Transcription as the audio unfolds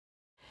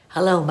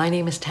Hello, my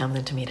name is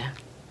Tamlyn Tomita,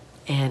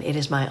 and it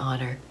is my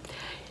honor.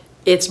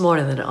 It's more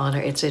than an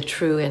honor, it's a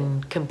true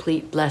and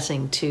complete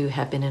blessing to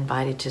have been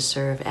invited to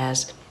serve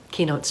as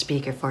keynote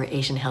speaker for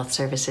Asian Health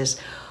Services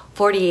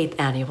 48th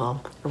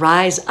Annual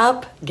Rise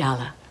Up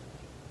Gala.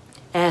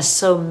 As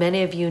so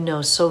many of you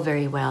know so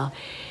very well,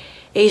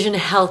 Asian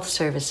Health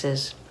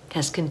Services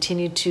has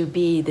continued to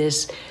be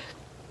this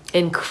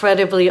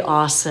incredibly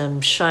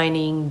awesome,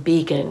 shining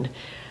beacon,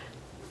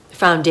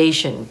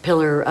 foundation,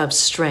 pillar of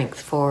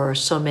strength for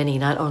so many,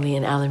 not only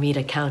in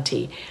Alameda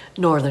County,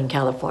 Northern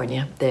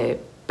California, the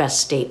best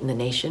state in the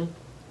nation,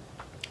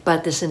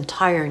 but this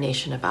entire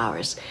nation of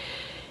ours,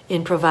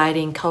 in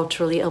providing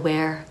culturally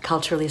aware,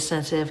 culturally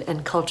sensitive,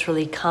 and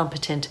culturally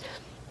competent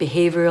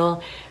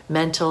behavioral,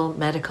 mental,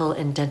 medical,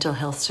 and dental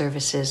health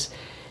services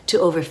to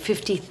over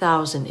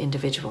 50,000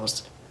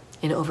 individuals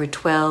in over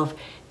 12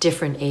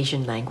 different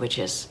Asian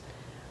languages,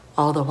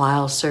 all the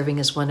while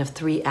serving as one of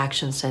 3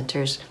 action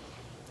centers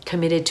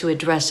committed to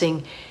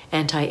addressing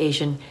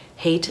anti-Asian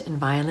hate and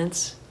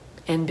violence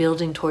and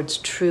building towards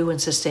true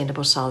and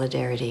sustainable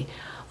solidarity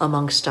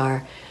amongst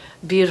our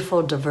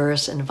beautiful,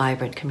 diverse, and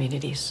vibrant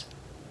communities.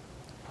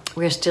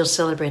 We're still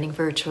celebrating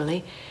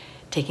virtually,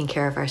 taking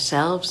care of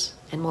ourselves,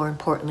 and more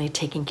importantly,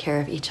 taking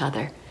care of each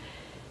other.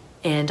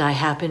 And I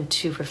happen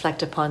to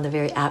reflect upon the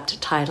very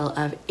apt title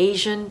of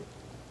Asian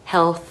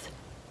Health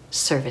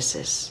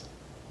Services.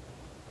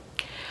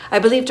 I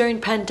believe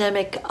during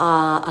pandemic,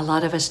 a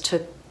lot of us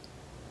took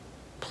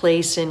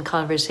place in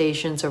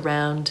conversations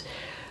around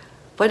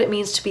what it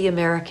means to be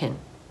American,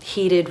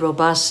 heated,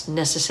 robust,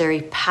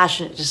 necessary,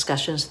 passionate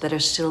discussions that are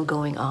still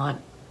going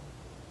on.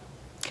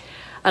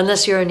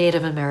 Unless you're a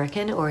Native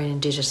American or an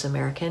Indigenous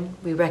American,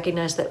 we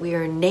recognize that we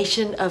are a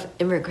nation of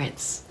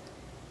immigrants.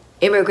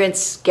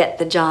 Immigrants get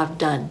the job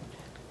done.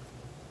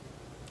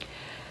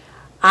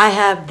 I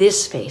have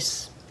this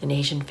face, an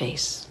Asian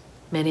face.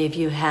 Many of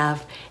you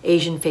have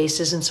Asian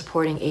faces in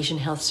supporting Asian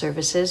Health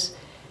Services.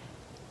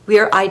 We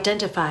are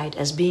identified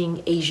as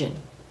being Asian.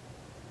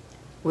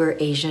 We're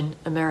Asian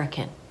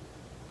American.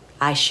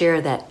 I share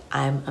that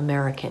I'm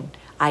American.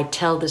 I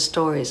tell the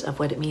stories of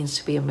what it means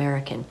to be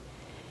American.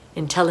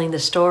 In telling the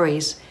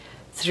stories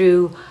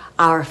through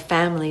our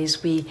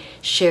families, we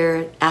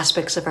share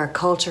aspects of our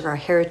culture, our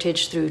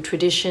heritage through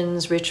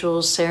traditions,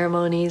 rituals,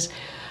 ceremonies,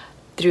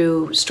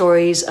 through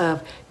stories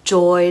of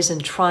joys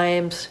and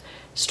triumphs,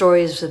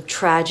 stories of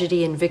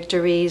tragedy and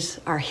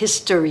victories, our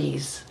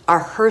histories,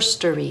 our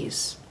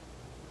herstories.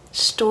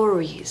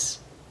 Stories.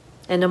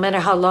 And no matter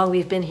how long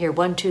we've been here,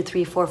 1, 2,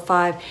 3, 4,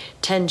 5,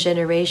 10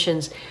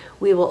 generations,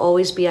 we will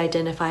always be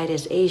identified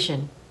as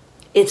Asian.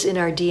 It's in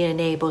our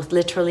DNA, both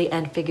literally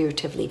and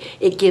figuratively.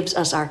 It gives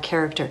us our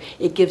character.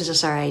 It gives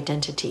us our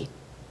identity.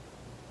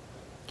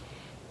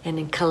 And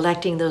in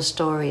collecting those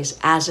stories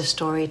as a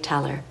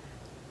storyteller,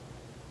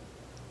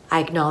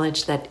 I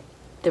acknowledge that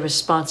the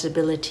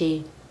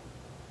responsibility,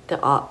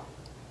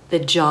 the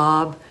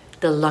job,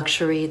 the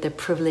luxury, the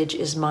privilege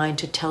is mine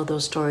to tell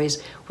those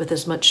stories with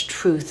as much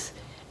truth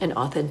and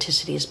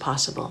authenticity as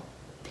possible.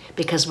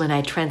 Because when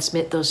I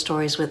transmit those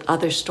stories with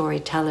other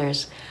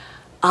storytellers,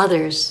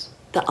 others,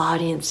 the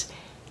audience,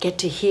 get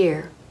to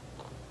hear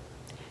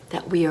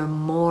that we are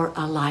more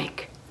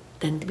alike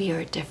than we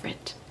are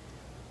different.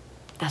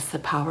 That's the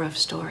power of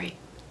story.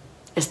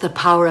 It's the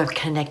power of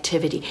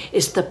connectivity.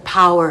 It's the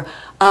power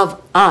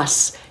of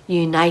us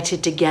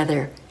united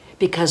together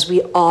because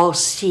we all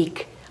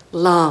seek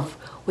love.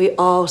 We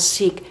all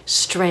seek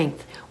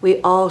strength.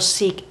 We all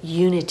seek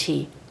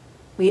unity.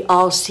 We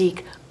all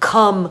seek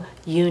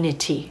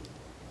community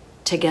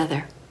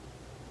together.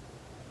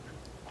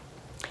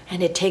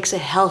 And it takes a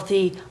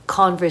healthy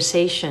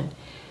conversation,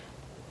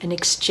 an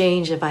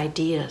exchange of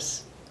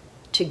ideas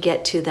to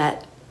get to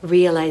that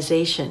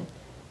realization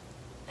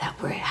that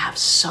we have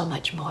so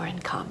much more in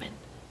common.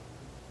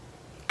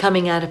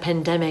 Coming out of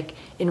pandemic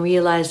and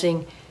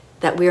realizing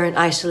that we're in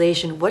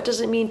isolation, what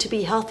does it mean to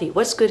be healthy?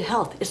 What's good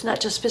health? It's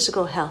not just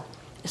physical health.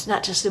 It's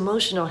not just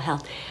emotional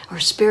health or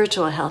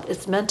spiritual health.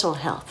 It's mental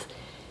health.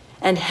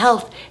 And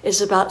health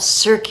is about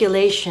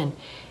circulation.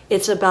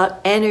 It's about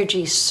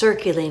energy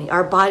circulating.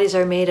 Our bodies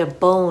are made of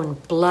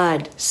bone,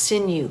 blood,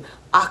 sinew,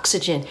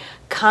 oxygen,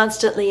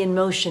 constantly in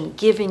motion,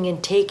 giving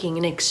and taking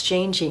and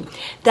exchanging.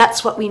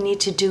 That's what we need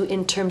to do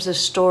in terms of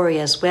story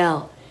as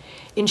well.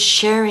 In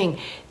sharing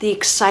the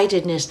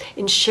excitedness,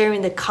 in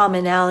sharing the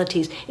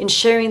commonalities, in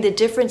sharing the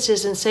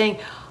differences and saying,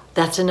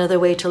 that's another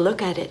way to look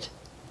at it.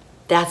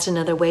 That's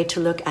another way to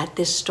look at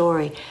this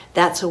story.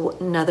 That's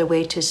another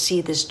way to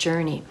see this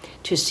journey,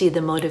 to see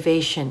the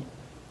motivation,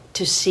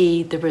 to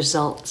see the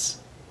results.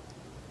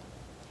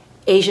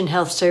 Asian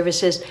Health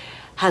Services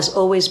has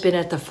always been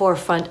at the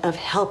forefront of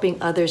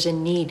helping others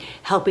in need,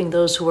 helping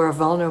those who are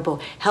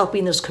vulnerable,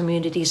 helping those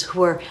communities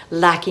who are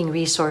lacking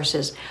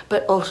resources,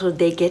 but also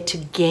they get to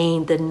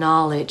gain the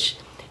knowledge.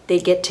 They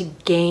get to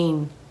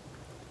gain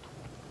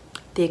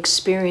the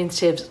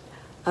experiences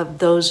of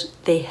those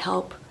they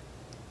help.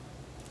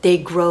 They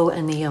grow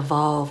and they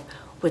evolve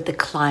with the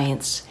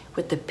clients,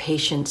 with the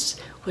patients,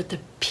 with the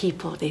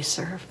people they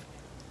serve.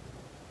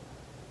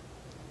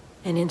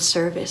 and in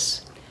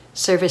service.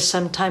 Service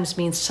sometimes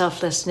means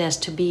selflessness,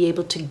 to be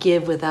able to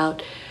give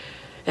without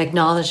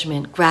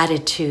acknowledgement,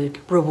 gratitude,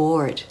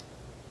 reward.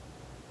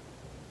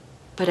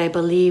 But I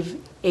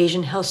believe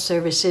Asian Health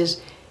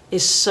Services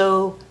is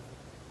so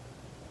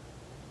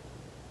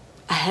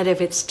ahead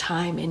of its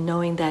time in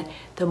knowing that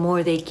the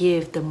more they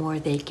give, the more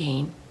they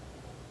gain.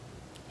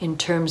 In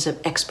terms of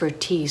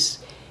expertise,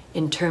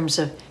 in terms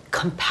of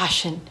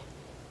compassion,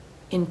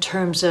 in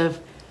terms of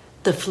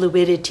the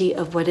fluidity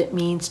of what it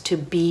means to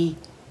be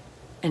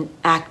an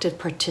active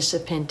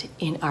participant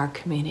in our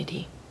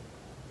community.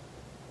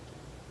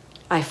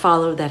 I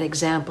follow that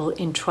example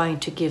in trying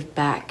to give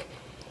back,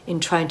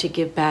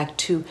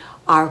 to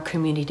our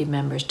community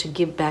members, to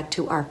give back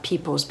to our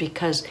peoples,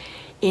 because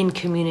in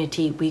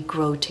community we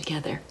grow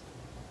together.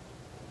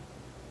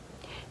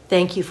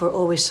 Thank you for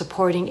always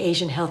supporting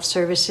Asian Health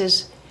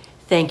Services.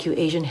 Thank you,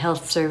 Asian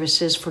Health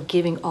Services, for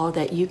giving all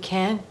that you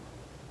can.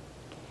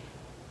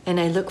 And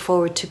I look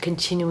forward to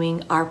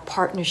continuing our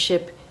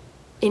partnership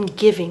in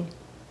giving,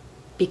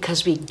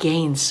 because we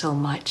gain so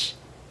much.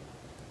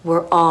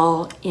 We're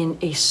all in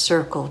a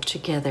circle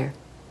together.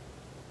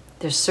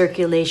 The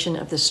circulation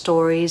of the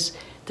stories,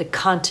 the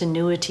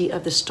continuity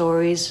of the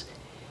stories,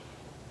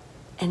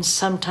 and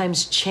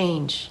sometimes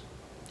change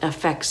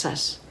affects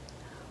us,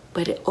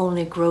 but it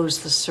only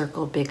grows the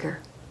circle bigger.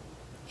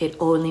 It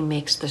only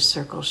makes the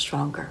circle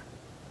stronger.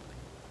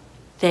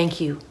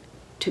 Thank you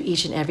to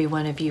each and every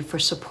one of you for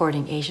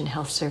supporting Asian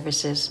Health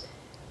Services,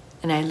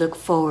 and I look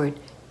forward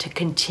to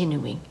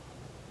continuing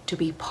to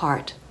be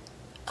part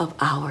of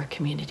our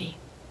community.